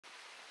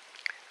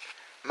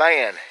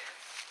Man,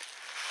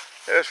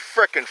 there's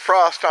frickin'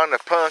 frost on the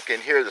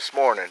pumpkin here this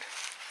morning.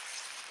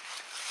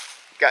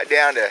 Got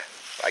down to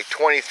like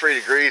 23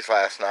 degrees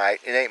last night.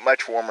 It ain't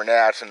much warmer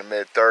now, it's in the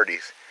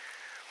mid-30s.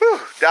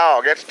 Whew,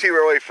 dog, that's too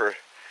early for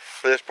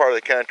this part of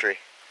the country.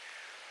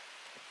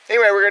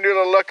 Anyway, we're gonna do a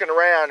little looking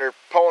around. They're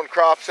pulling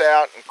crops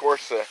out, and of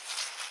course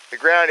the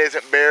ground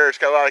isn't bare, it's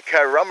got a lot of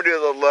cover. I'm gonna do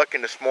a little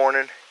looking this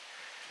morning.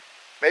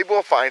 Maybe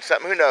we'll find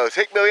something, who knows.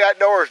 Hickbilly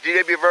Outdoors,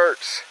 DW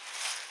Verts.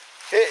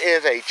 It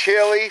is a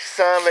chilly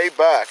Sunday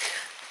buck.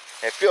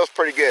 It feels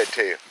pretty good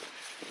too.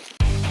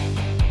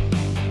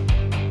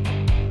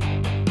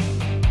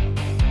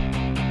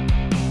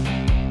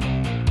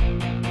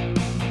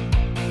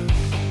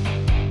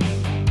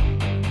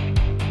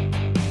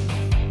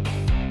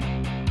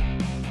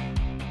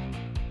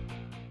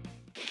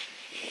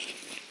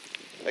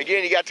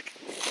 Again, you got the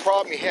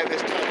problem you have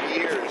this time of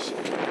years,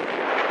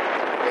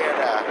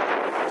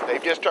 and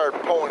they've just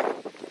started pulling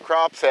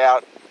crops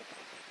out.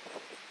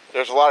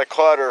 There's a lot of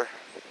clutter,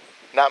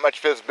 not much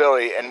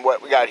visibility, and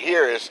what we got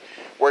here is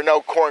where no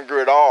corn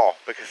grew at all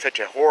because it's such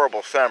a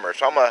horrible summer.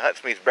 So I'm gonna hunt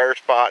some of these bare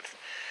spots.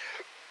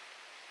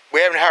 We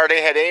haven't hardly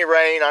had any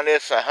rain on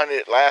this. I hunted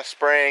it last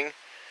spring,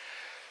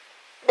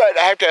 but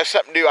I have to have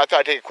something to do. I thought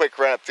I'd take a quick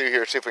run up through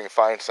here and see if we can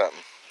find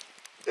something.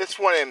 This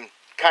one in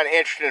kind of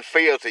interesting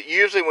fields that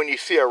usually when you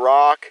see a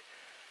rock,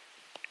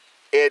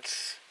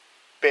 it's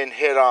been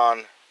hit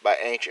on by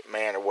ancient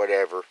man or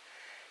whatever.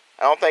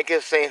 I don't think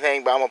it's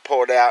anything, but I'm gonna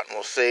pull it out and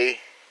we'll see.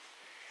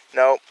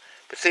 Nope.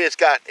 But see, it's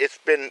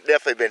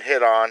definitely been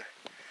hit on.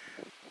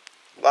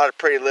 A lot of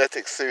pretty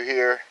lithics through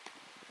here.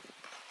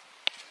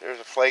 There's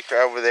a flake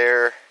right over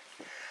there.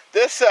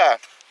 This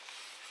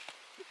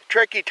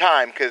tricky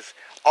time because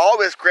all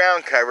this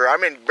ground cover,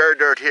 I'm in bare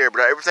dirt here, but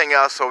everything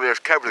else over there is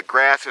covered with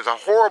grass. There's a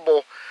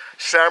horrible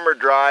summer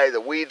dry. The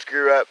weeds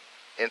grew up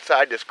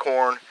inside this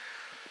corn.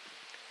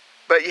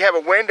 But you have a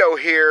window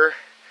here.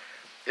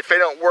 If they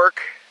don't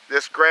work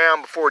this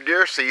ground before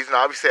deer season,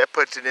 obviously that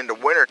puts it into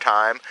winter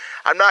time.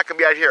 I'm not going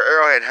to be out here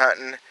arrowhead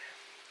hunting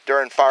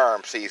during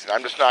firearm season.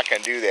 I'm just not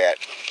going to do that.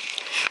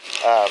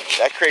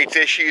 That creates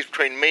issues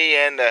between me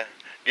and the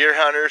deer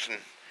hunters, and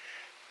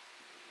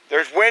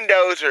there's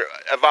windows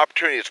of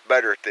opportunity that's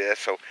better at this.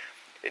 So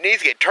it needs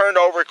to get turned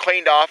over,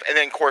 cleaned off, and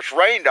then of course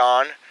rained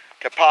on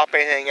to pop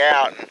anything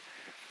out. And,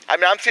 I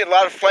mean, I'm seeing a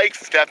lot of flakes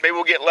and stuff. Maybe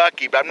we'll get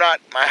lucky, but my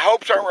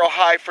hopes aren't real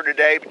high for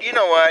today. But you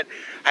know what?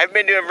 I haven't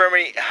been doing very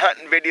many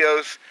hunting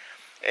videos,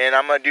 and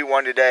I'm going to do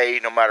one today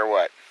no matter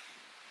what.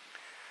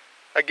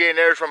 Again,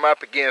 there's what I'm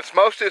up against.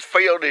 Most of this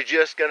field is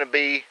just going to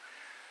be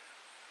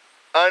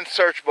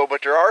unsearchable,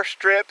 but there are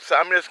strips.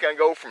 I'm just going to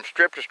go from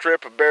strip to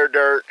strip of bare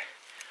dirt.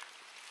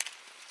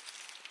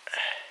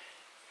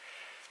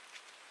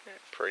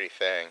 Pretty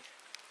thing.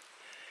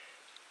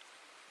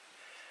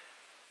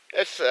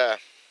 It's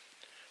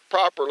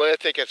proper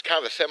lithic. It's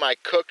kind of a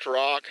semi-cooked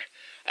rock.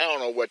 I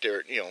don't know what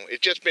they're, it's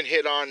just been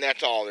hit on,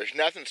 that's all. There's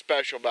nothing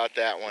special about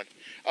that one,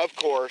 of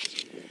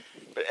course.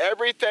 But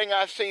everything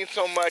I've seen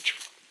so much,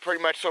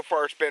 pretty much so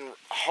far, it's been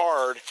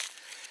hard,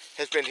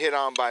 has been hit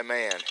on by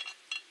man.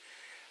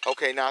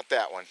 Okay, not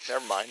that one.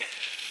 Never mind.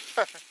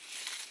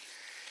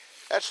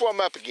 That's what I'm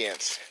up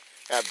against.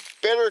 A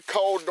bitter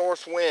cold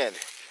north wind.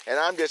 And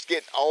I'm just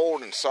getting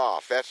old and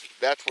soft. That's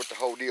what the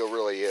whole deal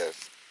really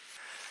is.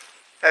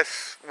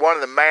 That's one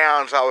of the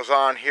mounds I was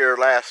on here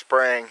last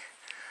spring.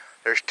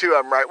 There's two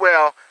of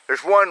them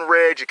there's one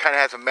ridge that kind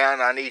of has a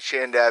mound on each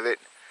end of it.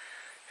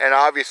 And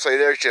obviously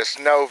there's just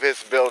no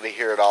visibility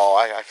here at all.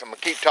 I'm going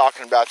to keep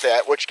talking about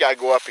that, what you got to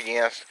go up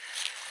against.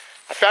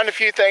 I found a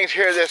few things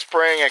here this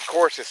spring. Of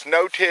course, it's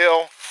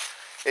no-till.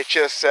 It's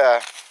just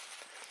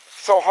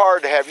so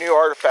hard to have new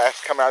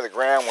artifacts come out of the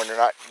ground when they're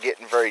not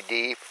getting very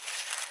deep.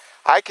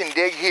 I can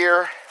dig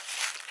here.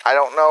 I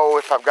don't know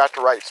if I've got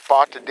the right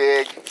spot to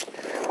dig.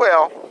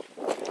 Well,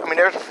 I mean,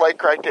 there's a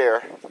flake right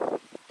there.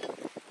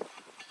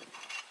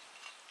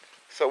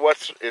 So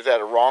is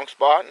that a wrong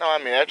spot? No, I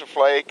mean, that's a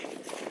flake.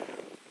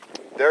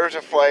 There's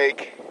a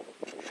flake.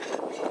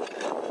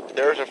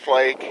 There's a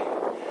flake.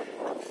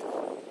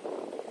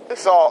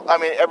 It's all, I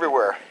mean,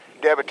 everywhere.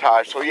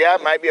 Debitage. So yeah,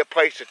 it might be a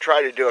place to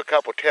try to do a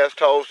couple test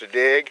holes to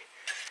dig.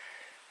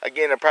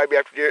 Again, I'll probably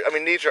have to do, I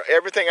mean,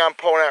 everything I'm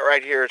pulling out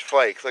right here is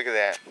flakes. Look at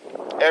that.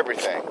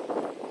 Everything.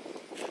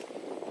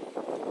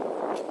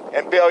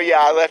 And Bill, yeah,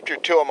 I left your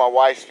tool in my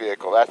wife's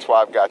vehicle. That's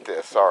why I've got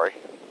this. Sorry.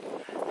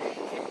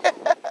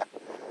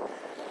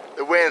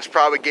 The wind's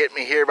probably getting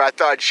me here, but I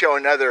thought I'd show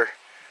another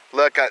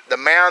look at the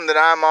mound that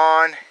I'm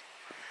on.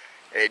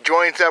 It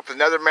joins up with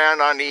another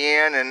mound on the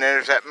end, and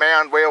there's that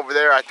mound way over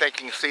there. I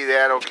think you can see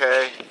that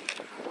okay.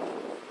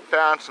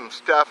 Found some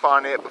stuff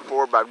on it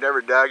before, but I've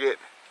never dug it.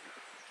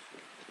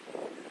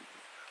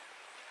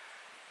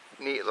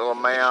 Neat little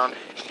mound.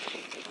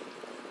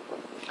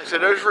 Like I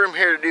said, there's room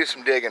here to do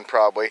some digging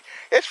probably.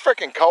 It's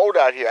freaking cold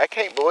out here. I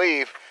can't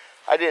believe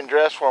I didn't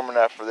dress warm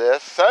enough for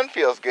this. Sun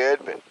feels good,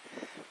 but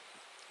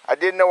I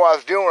didn't know what I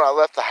was doing when I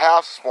left the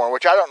house this morning,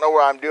 which I don't know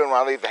what I'm doing when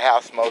I leave the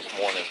house most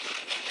mornings.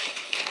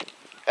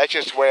 That's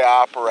just the way I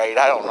operate.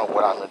 I don't know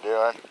what I'm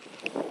doing.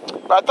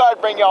 But I thought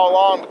I'd bring y'all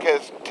along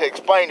because to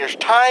explain there's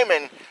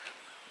timing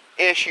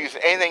issues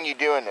in anything you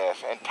do in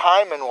this, and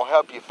timing will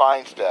help you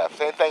find stuff.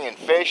 Same thing in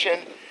fishing.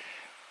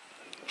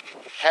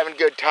 Having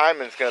good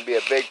timing is going to be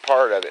a big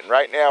part of it. And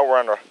right now we're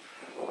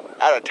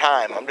out of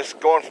time. I'm just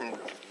going from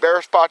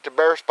bare spot to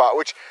bare spot,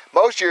 which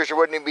most years there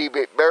wouldn't even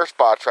be bare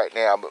spots right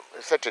now, but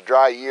it's such a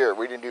dry year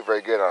we didn't do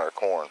very good on our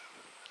corn.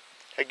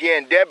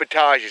 Again,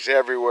 debitage is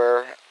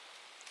everywhere.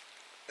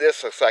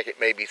 This looks like it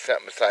may be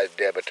something besides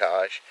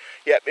debitage.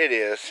 Yep, it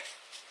is.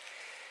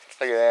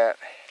 Look at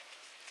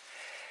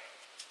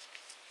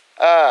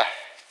that.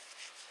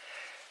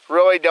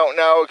 Really don't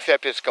know,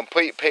 except it's a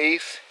complete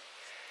piece.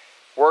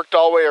 Worked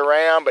all the way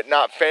around, but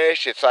not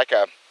finished. It's like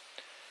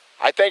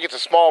I think it's a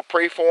small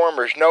preform.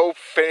 There's no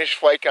finished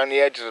flake on the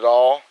edges at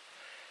all.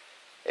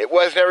 It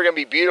was never going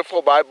to be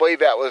beautiful, but I believe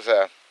that was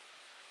a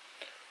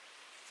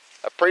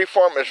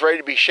preform that was ready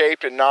to be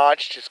shaped and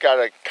notched. It's got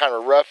a kind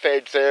of rough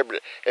edge there, but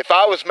if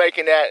I was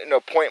making that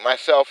point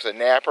myself as a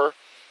napper,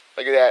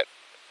 look at that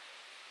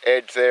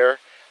edge there.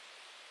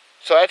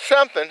 So that's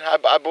something.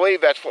 I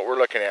believe that's what we're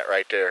looking at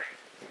right there.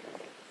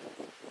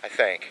 I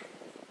think.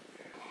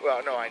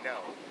 Well, no, I know.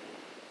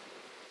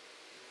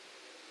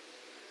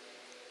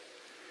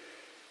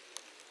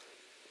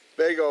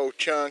 Big old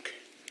chunk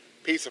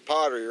piece of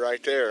pottery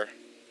right there.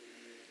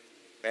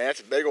 Man,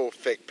 that's a big old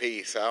thick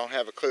piece. I don't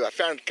have a clue. I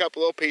found a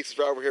couple little pieces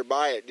right over here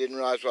by it. Didn't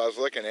realize what I was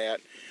looking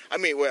at. I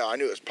mean, well, I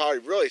knew it was probably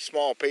really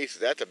small pieces.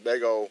 That's a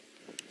big old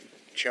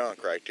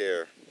chunk right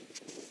there.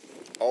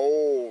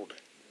 Old.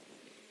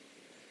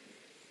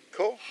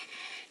 Cool.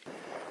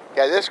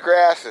 Yeah, this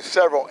grass is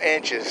several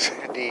inches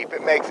deep.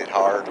 It makes it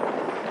hard.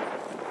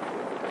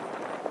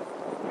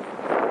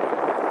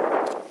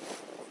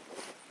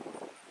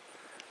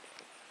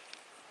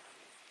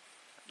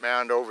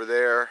 Mound over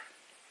there.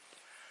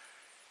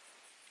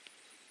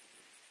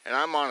 And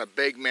I'm on a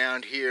big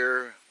mound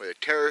here where the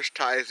terrace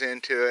ties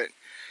into it.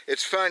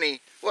 It's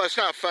funny. Well, it's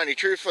not funny.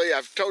 Truthfully,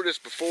 I've told this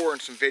before in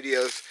some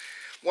videos.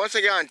 Once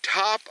I got on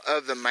top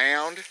of the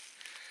mound,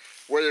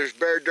 where there's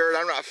bare dirt,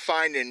 I'm not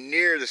finding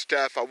near the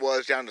stuff I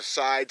was down the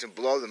sides and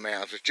below the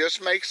mounds, which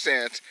just makes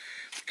sense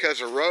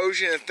because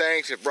erosion and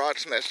things have brought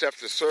some of that stuff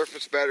to the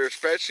surface better,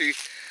 especially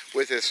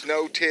with this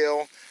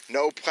no-till,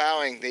 no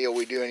plowing deal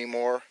we do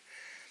anymore.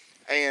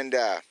 And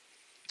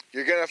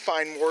you're going to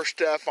find more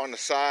stuff on the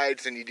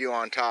sides than you do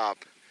on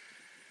top.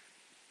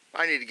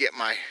 I need to get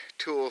my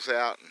tools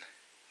out and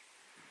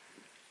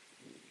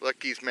look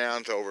these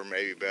mounds over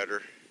maybe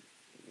better.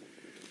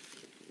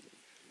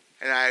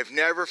 And I've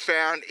never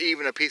found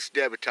even a piece of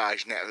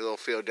debitage in that little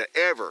field.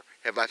 Ever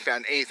have I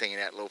found anything in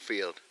that little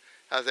field.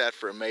 How's that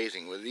for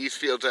amazing? With these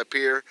fields up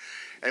here,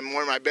 and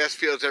one of my best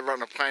fields ever on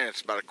the planet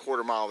is about a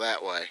quarter mile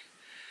that way.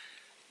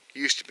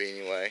 Used to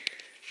be anyway.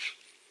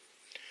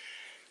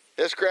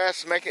 This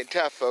grass is making it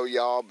tough though,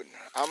 y'all, but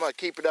I'm going to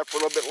keep it up for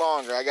a little bit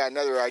longer. I got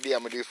another idea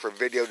I'm going to do for a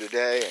video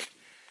today, and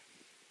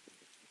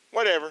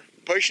whatever.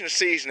 Pushing the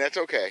season, that's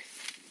okay.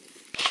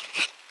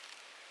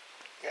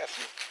 Got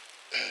some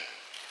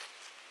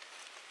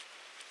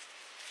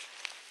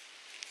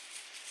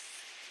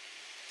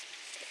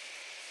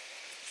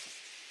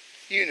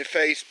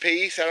unit-faced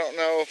piece. I don't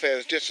know if it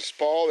was just a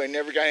spall they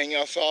never got anything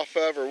else off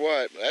of or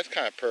what, but that's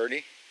kind of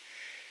pretty.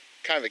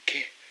 Kind of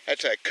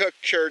that's a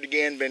cooked shirt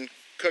again, been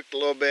cooked a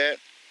little bit.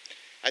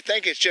 I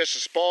think it's just a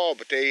spall,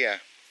 but they, I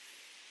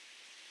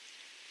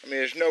mean,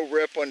 there's no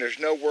rippling, there's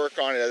no work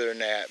on it other than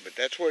that, but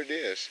that's what it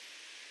is.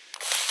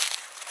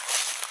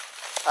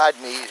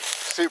 I'd need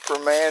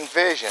Superman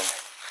vision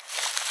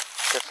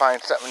to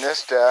find something in this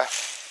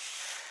stuff.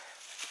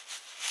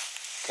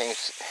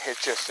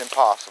 It's just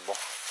impossible.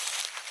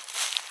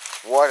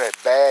 What a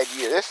bad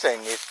year. This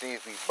thing needs to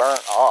be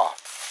burnt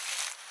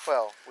off.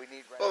 Well, we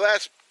need... Well,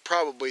 that's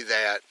probably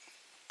that.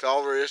 That's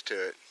all there is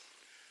to it.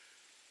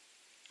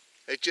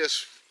 It's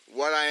just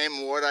what I am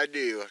and what I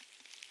do.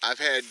 I've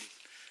had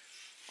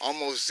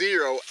almost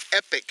zero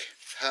epic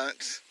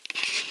hunts.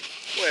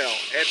 Well,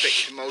 epic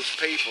to most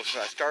people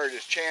since I started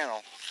this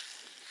channel.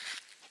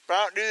 But I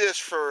don't do this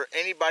for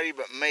anybody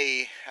but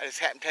me. I just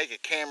happen to take a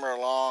camera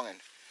along, and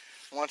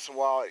once in a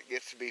while it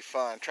gets to be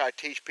fun. Try to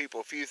teach people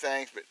a few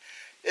things, but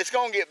it's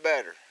going to get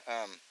better.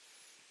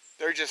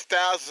 There's just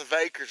thousands of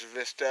acres of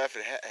this stuff.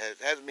 It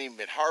hasn't even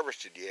been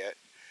harvested yet.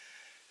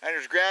 And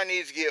there's ground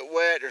needs to get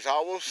wet. There's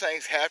all those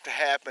things have to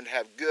happen to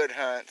have good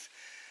hunts.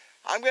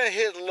 I'm going to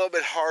hit it a little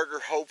bit harder,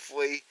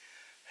 hopefully,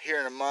 here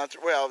in a month.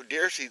 Well,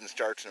 deer season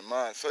starts in a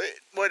month, so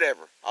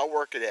whatever. I'll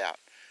work it out.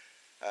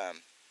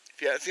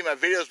 If you haven't seen my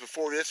videos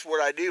before, this is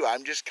what I do.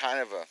 I'm just kind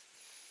of a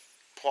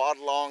plod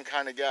along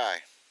kind of guy.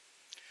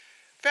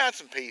 Found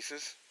some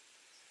pieces.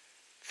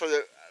 For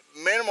the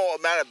minimal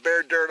amount of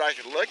bare dirt I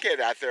could look at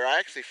out there, I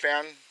actually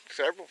found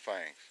several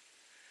things.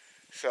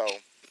 So,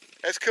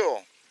 that's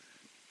cool.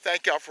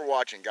 Thank y'all for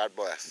watching. God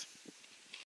bless.